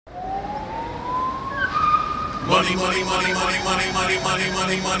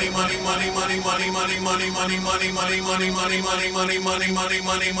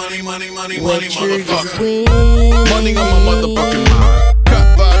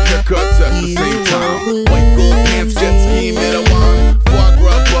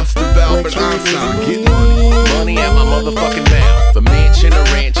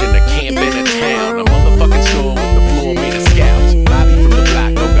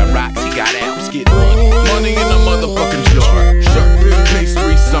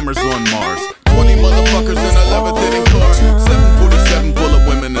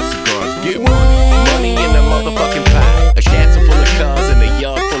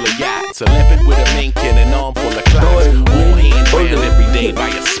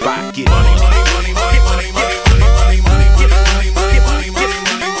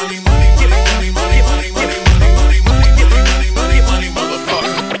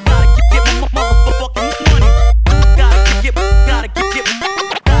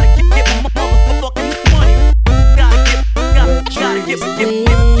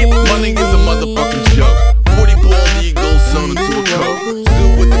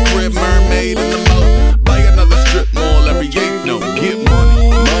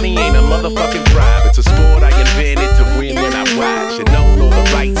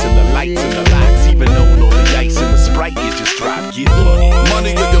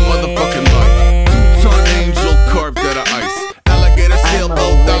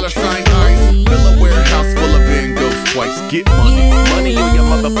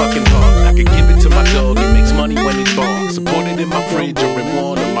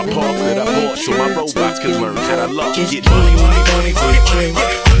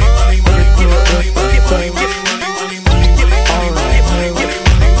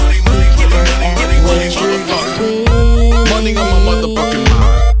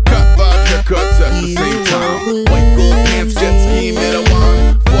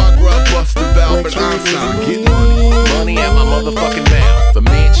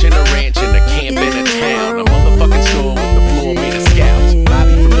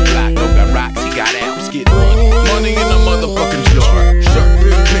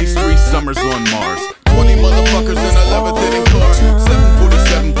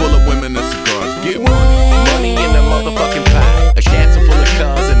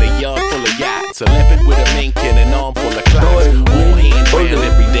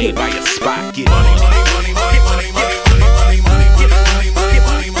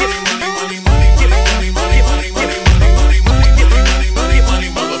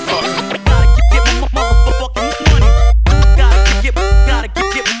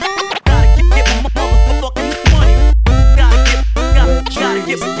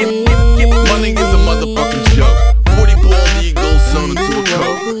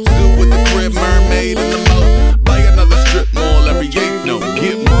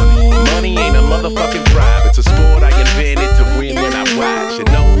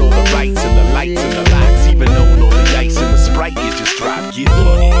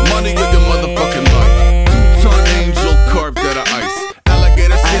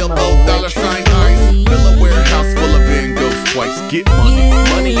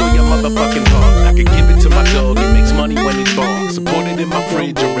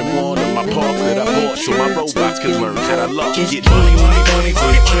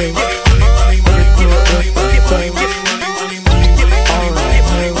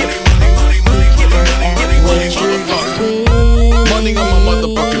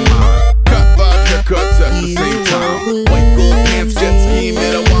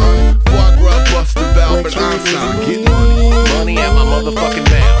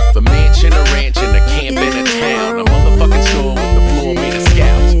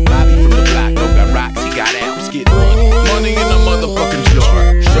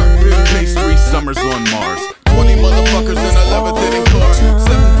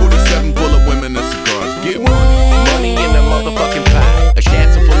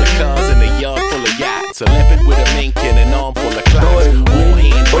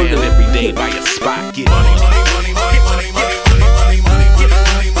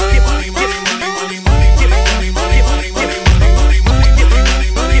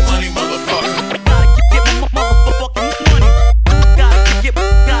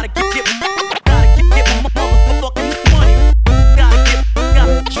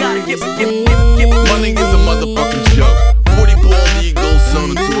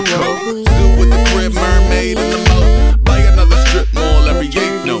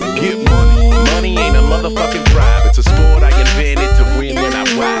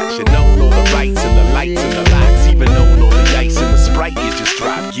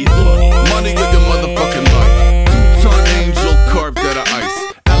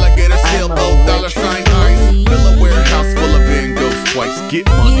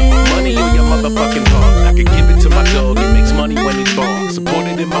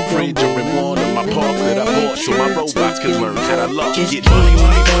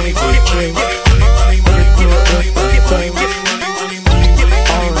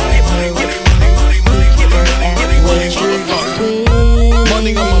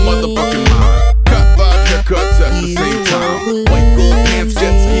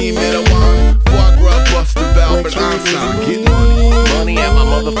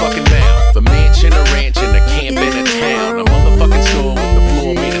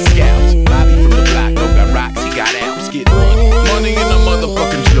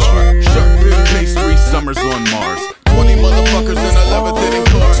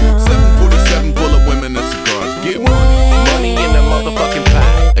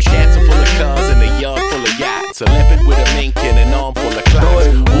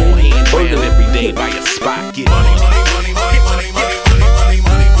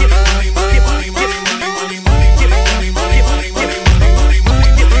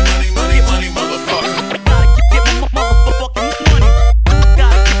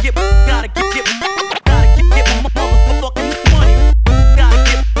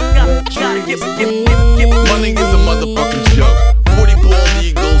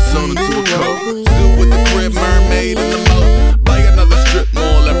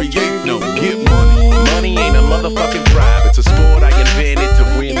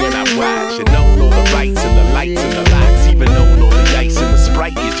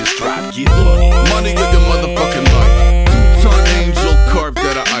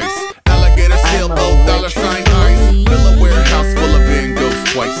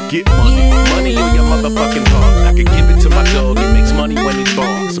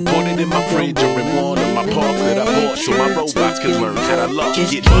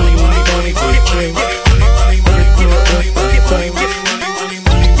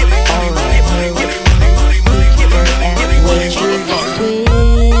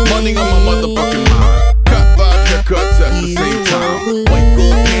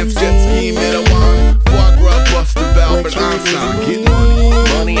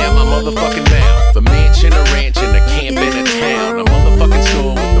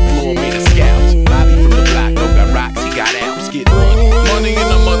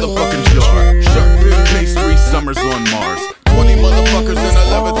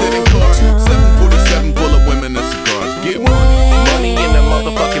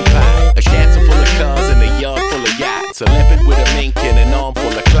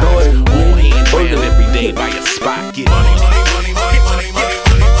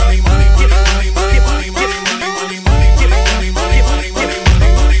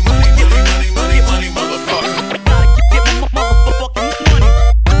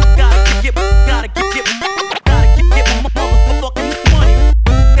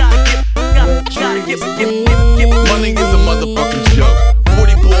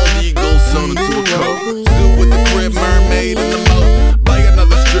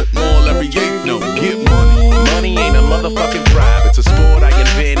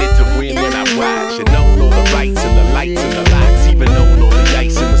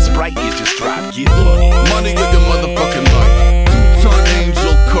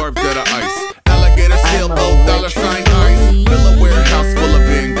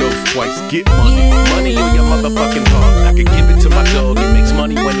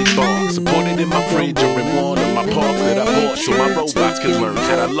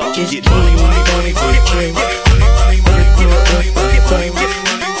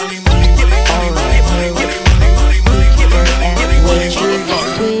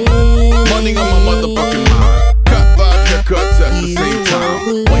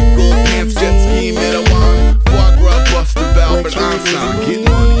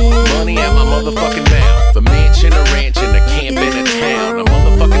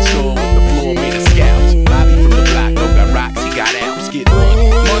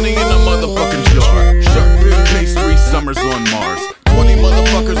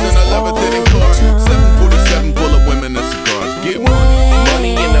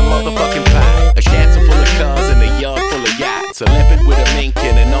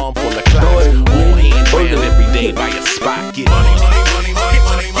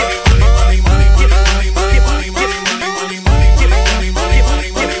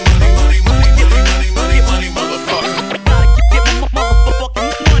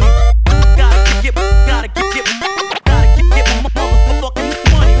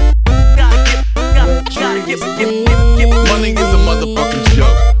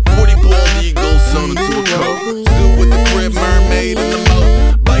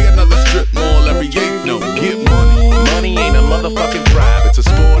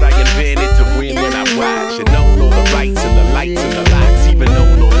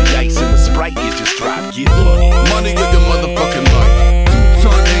Sprite, you just drop, get money. Money of your motherfucking life.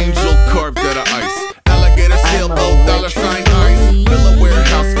 2-ton angel carved out of ice. Alligator sailboat, $sign eyes. Fill a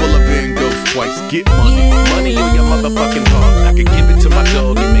warehouse full of Van Goghs twice. Get money. Money on your motherfucking heart. I can give it to my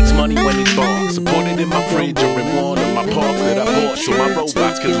dog, he makes money when he barks. I put it in my fridge or in one of my parks that I bought, so my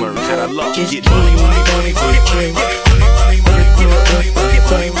robots can learn how to love. Get money, money, money, money, money, money, money, money, money,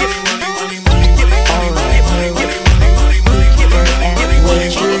 money,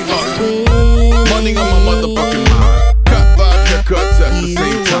 money on my motherfucking mind. Cut 5 haircuts at the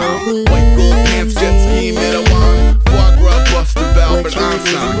same time. White gold pants, jet ski, Metawan. Foie gras, Buster, Albert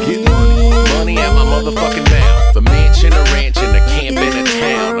Einstein. Get money. money at my motherfucking mouth. A mansion, a ranch, and a camp in a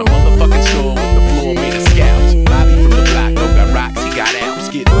town. A motherfucking store with the floor made of scouts. Bobby from the block, no got rocks, he got Alps.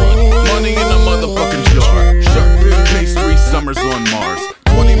 Get money. Money in a motherfucking jar. Shark fin pastry, summers on Mars.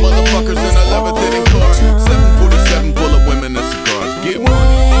 20 motherfuckers in a levitating car. 747 full of women and cigars. Get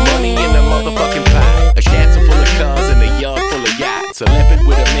money. Money in a motherfucking pot. A shanty full of cars and a yard full of yachts. A leopard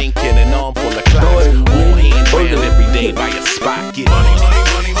with a mink and an arm full of clocks. All hands round every day by a spot. Get money, money,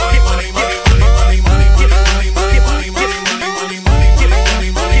 money, money, money, money, money, money, money, money, money, money, money, money, money, money, money, get money,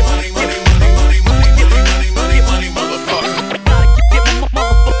 money, money, money, money, money, money, get money, money, money, motherfucker. Gotta get my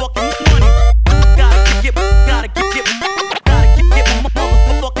motherfucking money. Gotta get my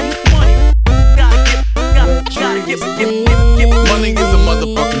motherfucking money. Gotta get Money is a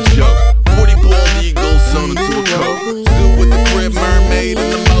motherfucking joke. 40 bald eagles sewn into a coat. Zoo with the crib, mermaid in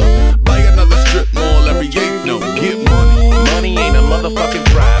the moat. Buy another strip mall every 8 no. Get money. Money ain't a motherfucking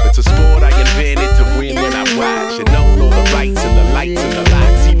bribe. It's a sport I invented to win when I watch. And own all the rights and the lights and the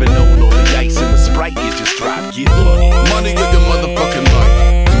locks. Even own all the ice and the Sprite you just drop. Get money. Money of your motherfucking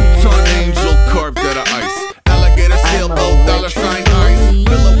life. 2-ton angel carved out of ice. Alligator sailboat, $sign eyes.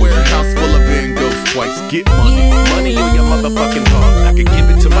 Fill a warehouse full of Van Goghs twice. Get money. Money on your motherfucking heart. I can give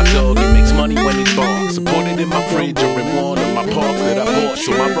it to my dog, he makes money when he barks. I put it in my fridge or in one of my parks that I bought,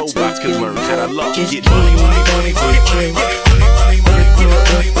 so my robots can learn how to love. Get money, money, money, money, money, money, money, money,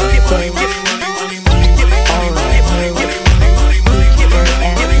 money, money, money, money, money.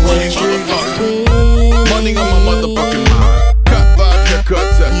 Money on my motherfucking mind. Cut 5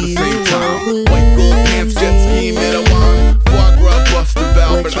 haircuts at the same time. White gold pants, jet ski, Metawan. Foie gras, Buster,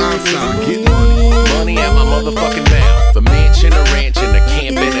 Albert Einstein. Get money. Money at my motherfucking mouth. A mansion, a ranch, and a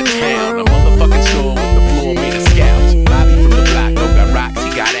camp in a town. A motherfucking store with the floor made of scouts. Bobby from the block, no got rocks, he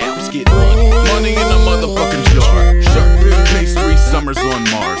got Alps. Get money. Money in a motherfucking jar. Shark fin pastry, summers on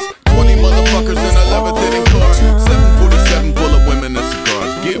Mars. 20 motherfuckers in a levitating car. 747 full of women and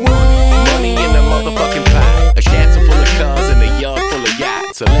cigars. Get money. Money in a motherfucking pot. A shanty full of cars and a yard full of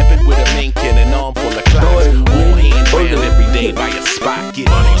yachts. A leopard with a mink and an arm full of clocks. All hands round every day by a spot. Get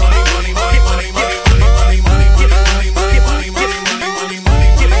money, money, money, money, money, money, money, money, money, get money, money, money, money, money, money, money,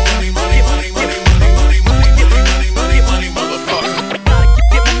 get money, money, money, money, money, money, money, get money, money, money, motherfucker. Gotta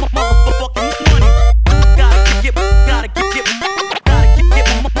get my motherfucking money. Gotta get my motherfucking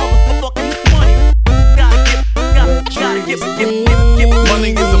money. Gotta get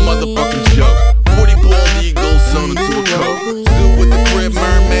Money is a motherfucking joke. 40 bald eagles sewn into a coat. Zoo with the crib,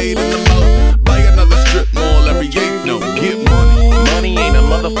 mermaid in the moat. Buy another strip mall every 8 no. Get money. Money ain't a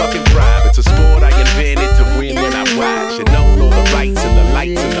motherfucking bribe. It's a sport I invented to win when I watch. And own all the rights and the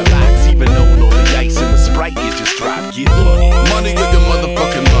lights and the locks. Even own all the ice and the Sprite you just drop. Get money. Money of your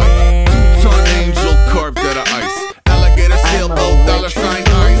motherfucking life. 2-ton angel carved out of ice. Alligator sailboat, $sign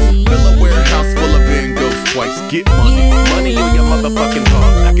eyes. Fill a warehouse full of Van Goghs twice. Get money. Money on your motherfucking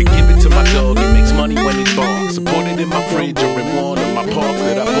heart. I can give it to my dog, he makes money when he barks. I put it in my fridge or in one of my parks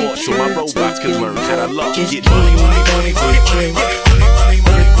that I bought, so my robots can learn how to love. Get money, money, money, money, money, money, money, money,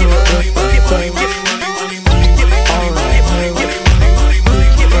 money, get money, money, money, money, money, money, get money, money, money, money, money, money,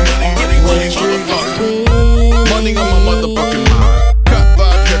 get money, money, motherfucker. Money on my motherfucking mind. Cut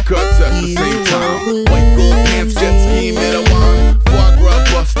 5 haircuts at the same time. White gold pants, jet ski, Metawan. Foie gras,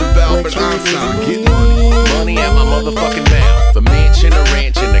 Buster, Albert Einstein. Get money. Money at my motherfucking mouth. A mansion, a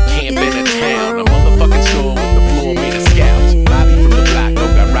ranch, and a camp in a town. A motherfucking store with the floor made of scouts. Bobby from the block, no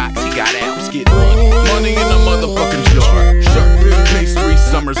got rocks, he got Alps. Get money. Money in a motherfucking jar. Shark fin pastry,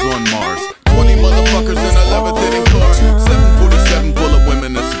 summers on Mars. 20 motherfuckers in a levitating car. 747 full of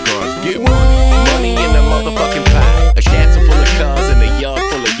women and cigars. Get money. Money in a motherfucking pot. A shanty full of cars and a yard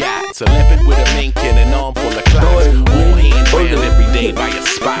full of yachts. A leopard with a mink and an arm full of clocks. All hands round every day by a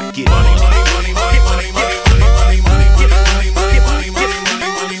spot. Get money, money, money, money, money, money, money, money, money, get money, money, money, money, money,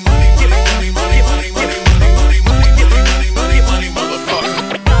 money, money, get money, money, money, money, money, money, money, get money, money, money,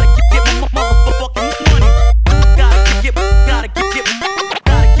 motherfucker. Gotta get my motherfucking money. Gotta get my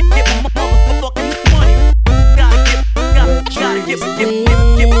motherfucking money. Gotta get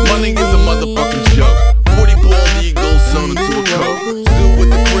Money is a motherfucking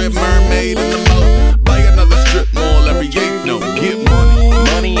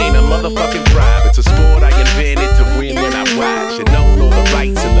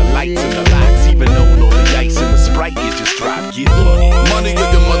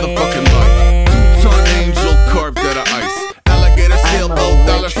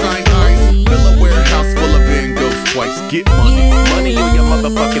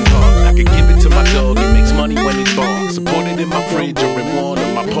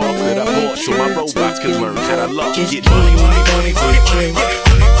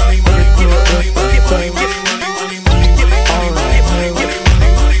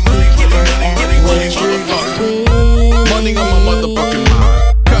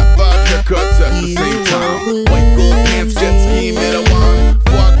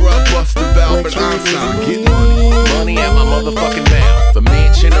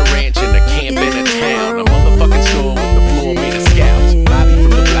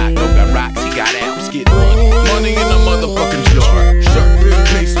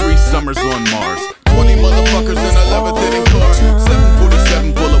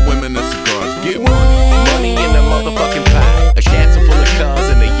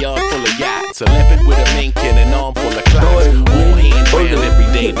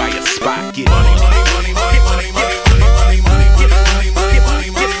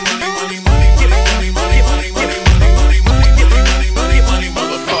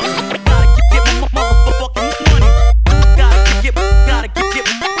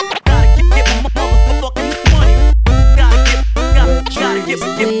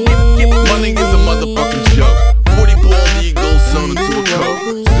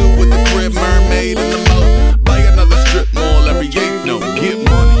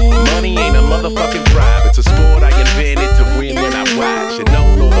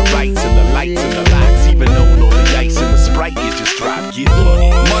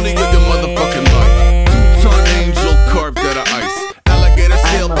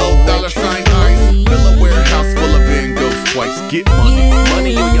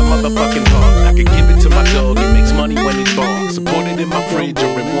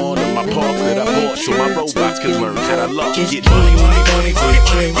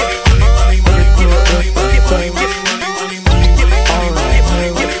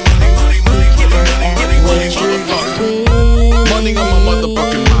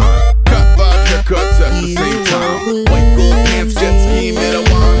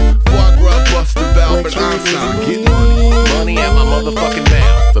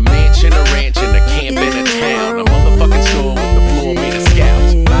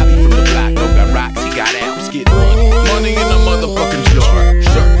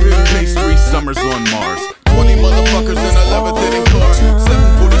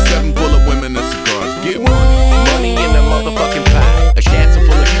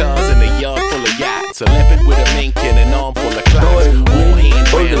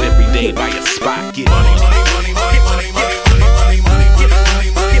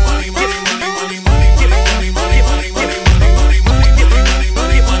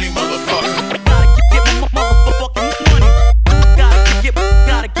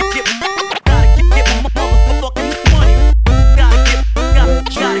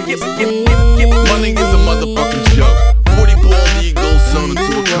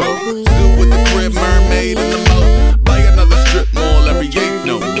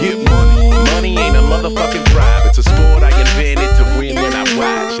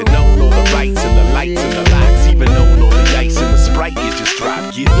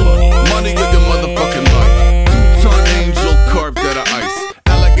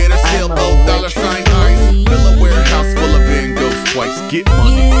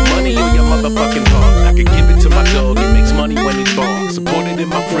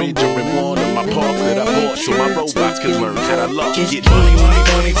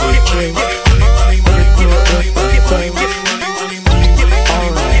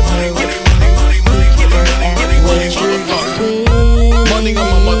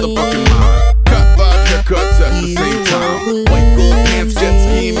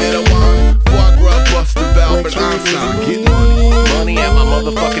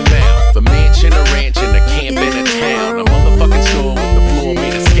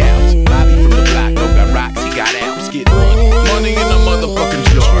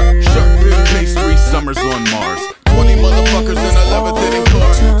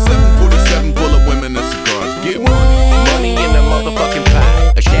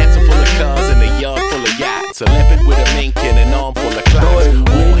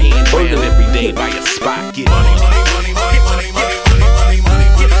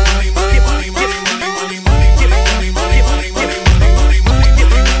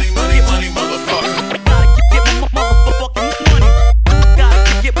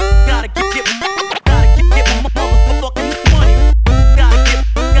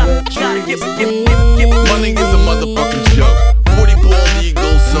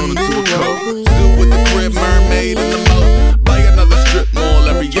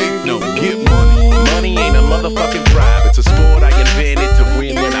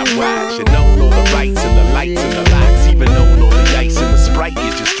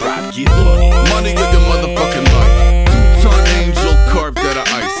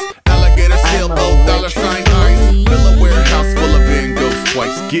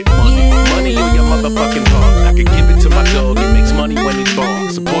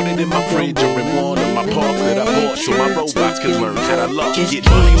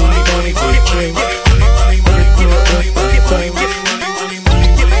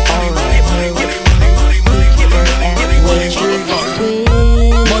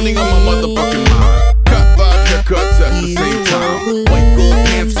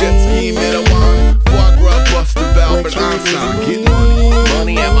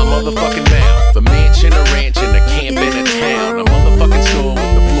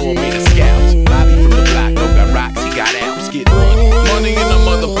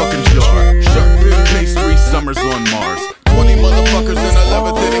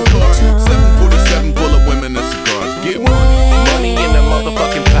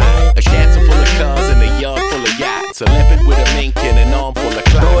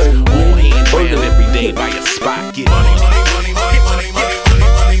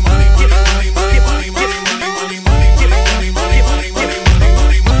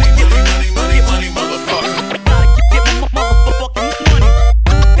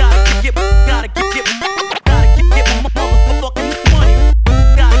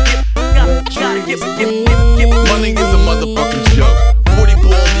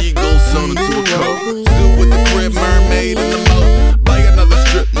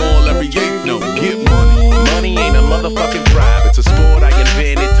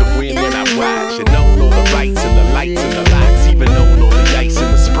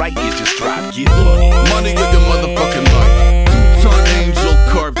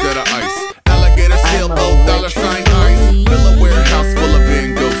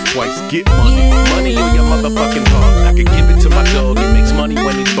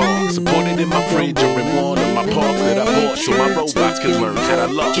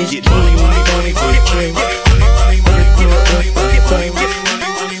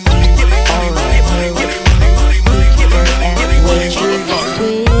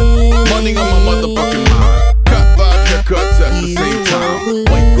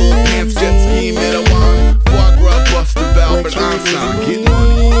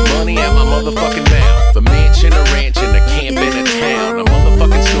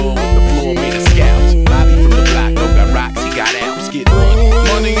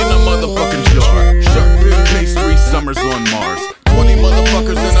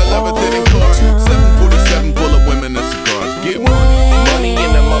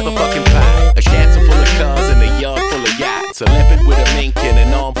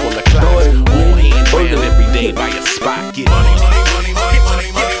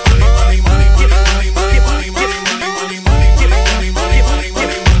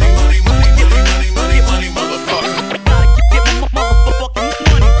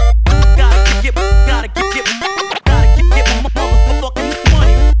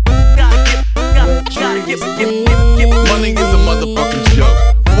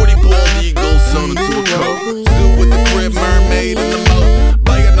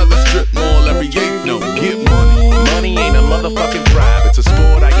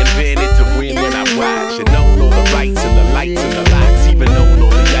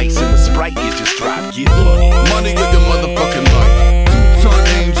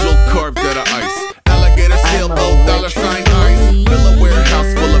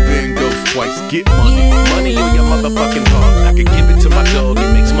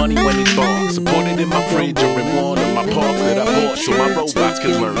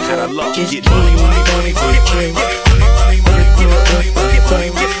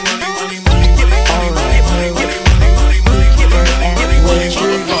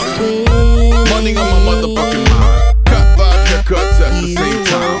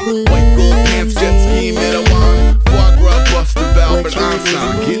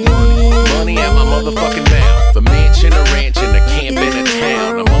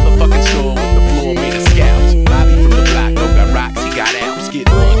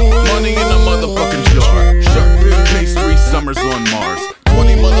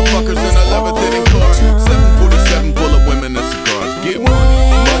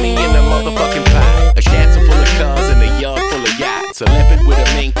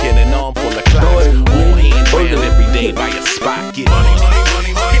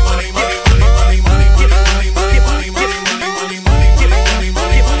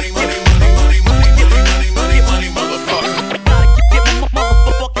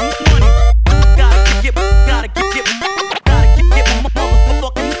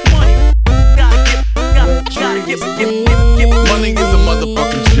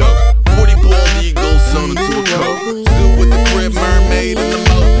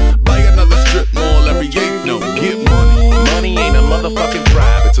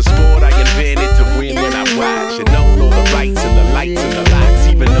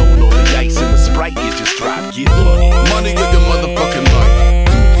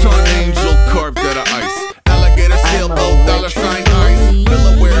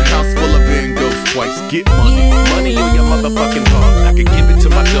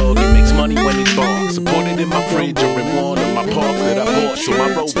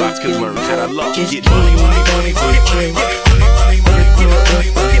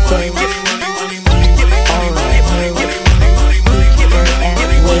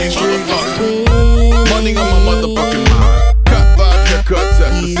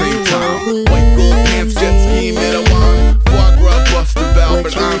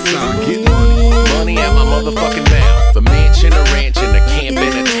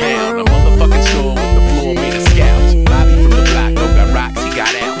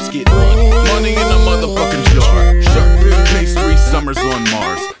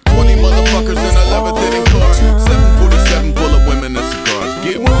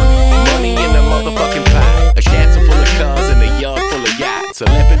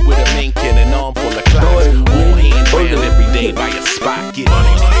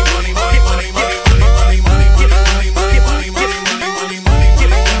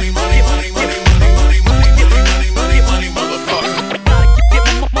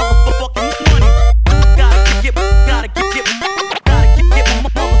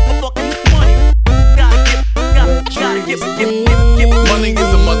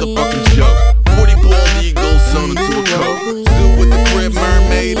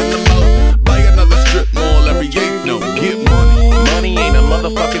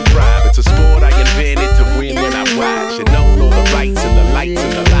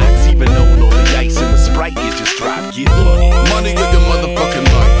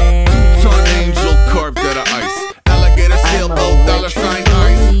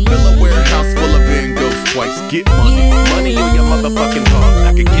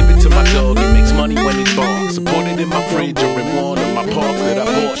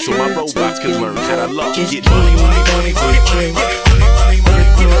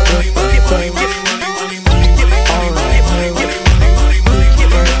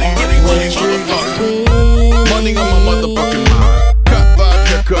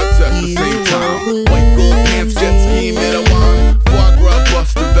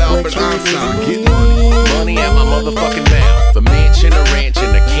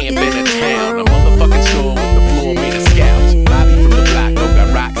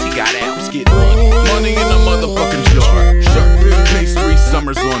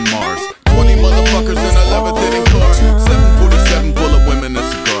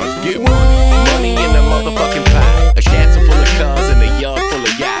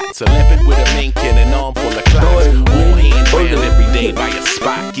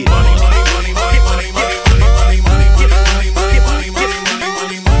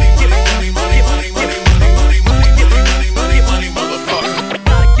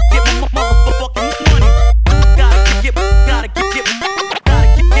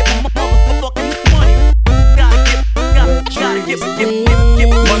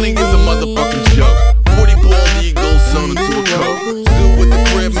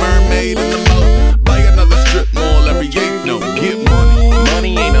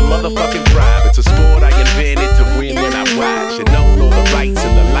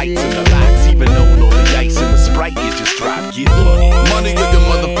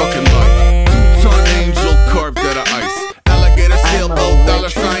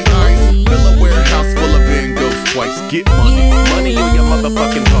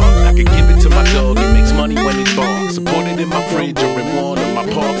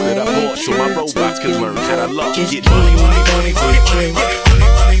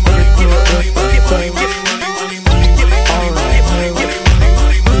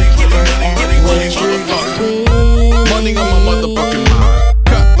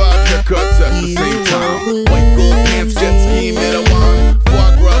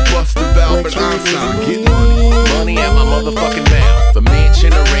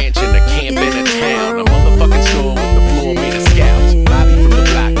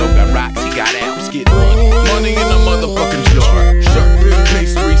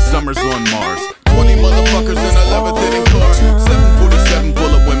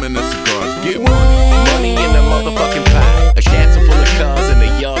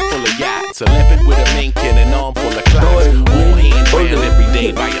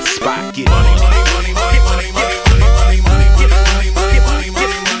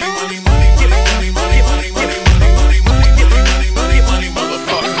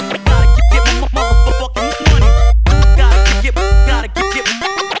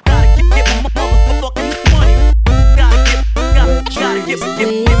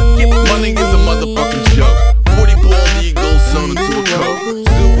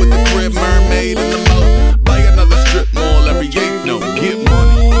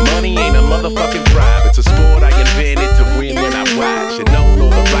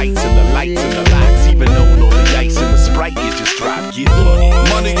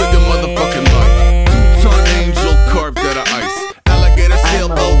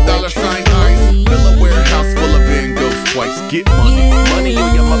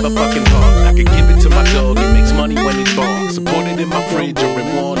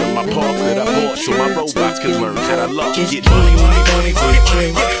in one of my parks that I bought so my robots can learn how to love. Just Get money, money, money, money,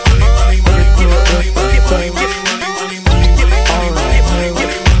 money, money, money, money, money, money, money, money, money, money.